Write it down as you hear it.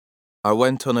I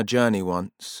went on a journey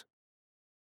once.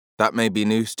 That may be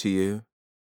news to you,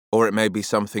 or it may be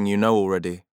something you know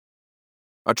already.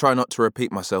 I try not to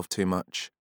repeat myself too much,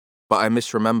 but I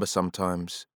misremember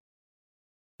sometimes.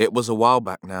 It was a while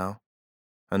back now,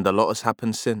 and a lot has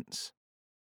happened since.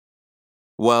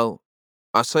 Well,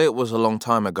 I say it was a long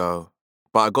time ago,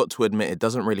 but I got to admit it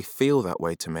doesn't really feel that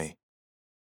way to me.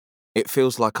 It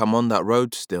feels like I'm on that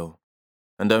road still,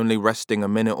 and only resting a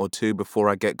minute or two before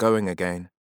I get going again.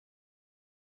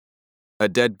 A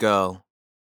dead girl,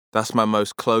 that's my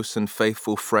most close and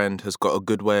faithful friend, has got a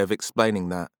good way of explaining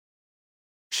that.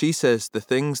 She says the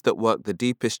things that work the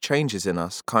deepest changes in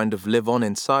us kind of live on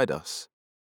inside us,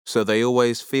 so they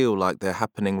always feel like they're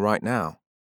happening right now.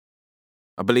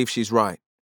 I believe she's right,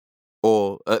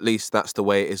 or at least that's the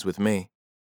way it is with me.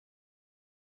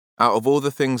 Out of all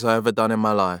the things I ever done in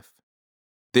my life,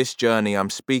 this journey I'm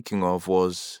speaking of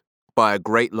was, by a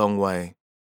great long way,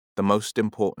 the most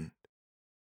important.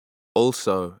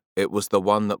 Also, it was the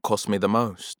one that cost me the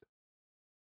most.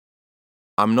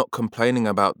 I'm not complaining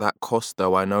about that cost,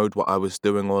 though I knowed what I was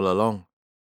doing all along.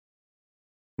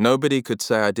 Nobody could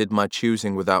say I did my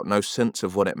choosing without no sense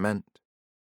of what it meant.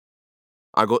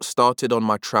 I got started on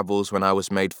my travels when I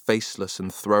was made faceless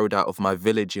and thrown out of my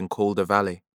village in Calder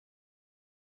Valley.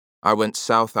 I went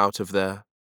south out of there,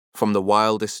 from the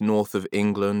wildest north of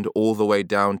England all the way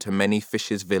down to Many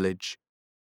Fishes Village,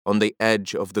 on the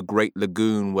edge of the great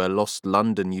lagoon where lost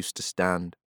London used to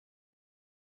stand.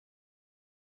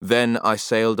 Then I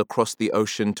sailed across the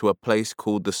ocean to a place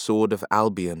called the Sword of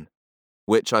Albion,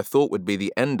 which I thought would be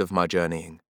the end of my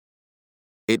journeying.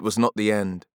 It was not the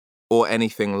end, or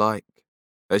anything like,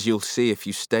 as you'll see if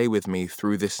you stay with me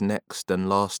through this next and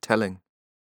last telling.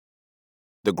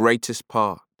 The greatest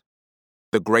part,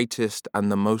 the greatest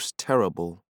and the most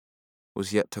terrible,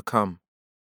 was yet to come.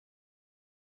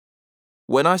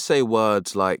 When I say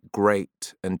words like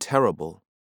great and terrible,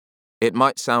 it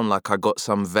might sound like I got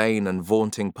some vain and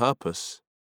vaunting purpose,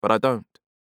 but I don't.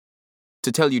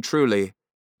 To tell you truly,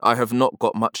 I have not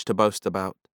got much to boast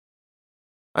about.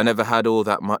 I never had all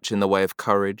that much in the way of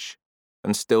courage,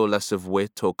 and still less of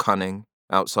wit or cunning,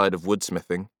 outside of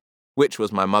woodsmithing, which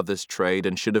was my mother's trade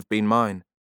and should have been mine.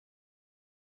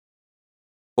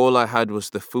 All I had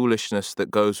was the foolishness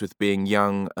that goes with being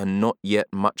young and not yet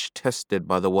much tested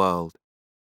by the world.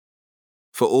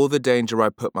 For all the danger I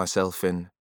put myself in,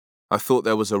 I thought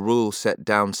there was a rule set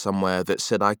down somewhere that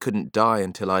said I couldn't die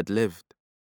until I'd lived.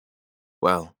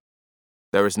 Well,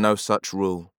 there is no such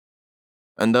rule,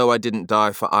 and though I didn't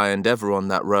die for I and ever on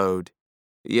that road,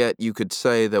 yet you could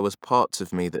say there was parts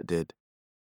of me that did.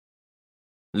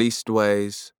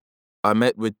 Leastways, I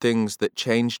met with things that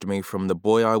changed me from the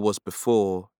boy I was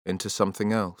before into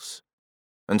something else,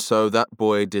 and so that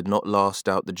boy did not last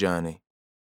out the journey.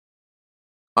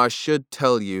 I should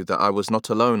tell you that I was not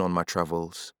alone on my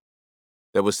travels.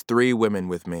 There was 3 women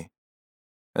with me,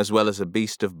 as well as a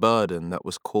beast of burden that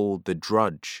was called the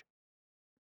Drudge.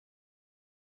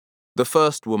 The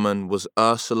first woman was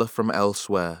Ursula from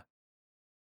elsewhere.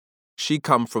 She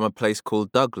come from a place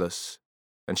called Douglas,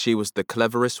 and she was the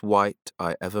cleverest wight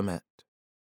I ever met.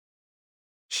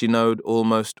 She knowed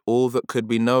almost all that could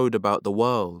be knowed about the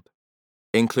world,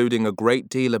 including a great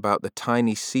deal about the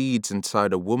tiny seeds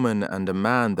inside a woman and a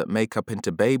man that make up into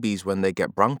babies when they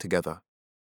get brung together.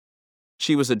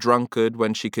 She was a drunkard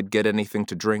when she could get anything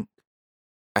to drink,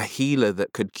 a healer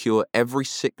that could cure every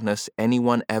sickness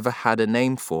anyone ever had a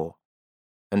name for,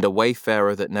 and a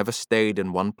wayfarer that never stayed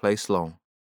in one place long.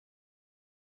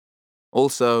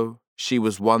 Also, she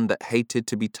was one that hated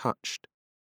to be touched,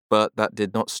 but that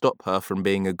did not stop her from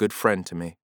being a good friend to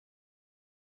me.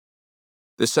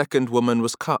 The second woman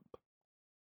was Cup,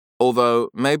 although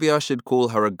maybe I should call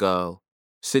her a girl,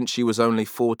 since she was only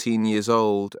 14 years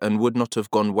old and would not have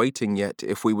gone waiting yet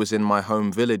if we was in my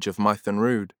home village of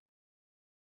Mythenrood.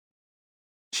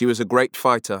 She was a great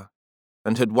fighter,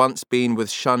 and had once been with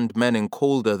shunned men in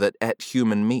Calder that ate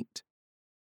human meat,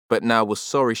 but now was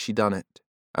sorry she done it,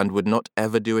 and would not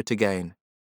ever do it again.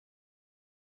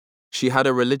 She had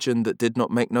a religion that did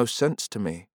not make no sense to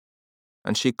me,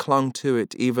 and she clung to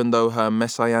it even though her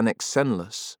messianic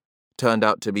Senless turned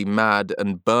out to be mad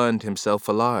and burned himself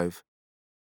alive.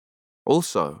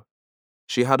 Also,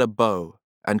 she had a bow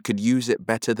and could use it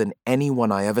better than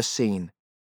anyone I ever seen.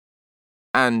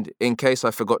 And, in case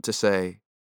I forgot to say,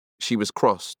 she was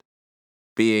crossed,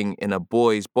 being in a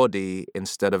boy's body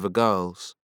instead of a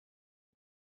girl's.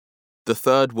 The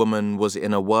third woman was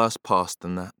in a worse past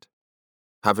than that,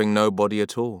 having no body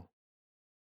at all.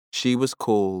 She was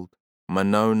called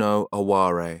Manono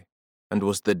Aware, and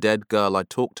was the dead girl I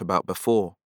talked about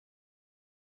before.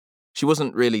 She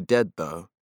wasn't really dead, though.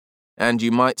 And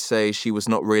you might say she was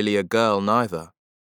not really a girl neither.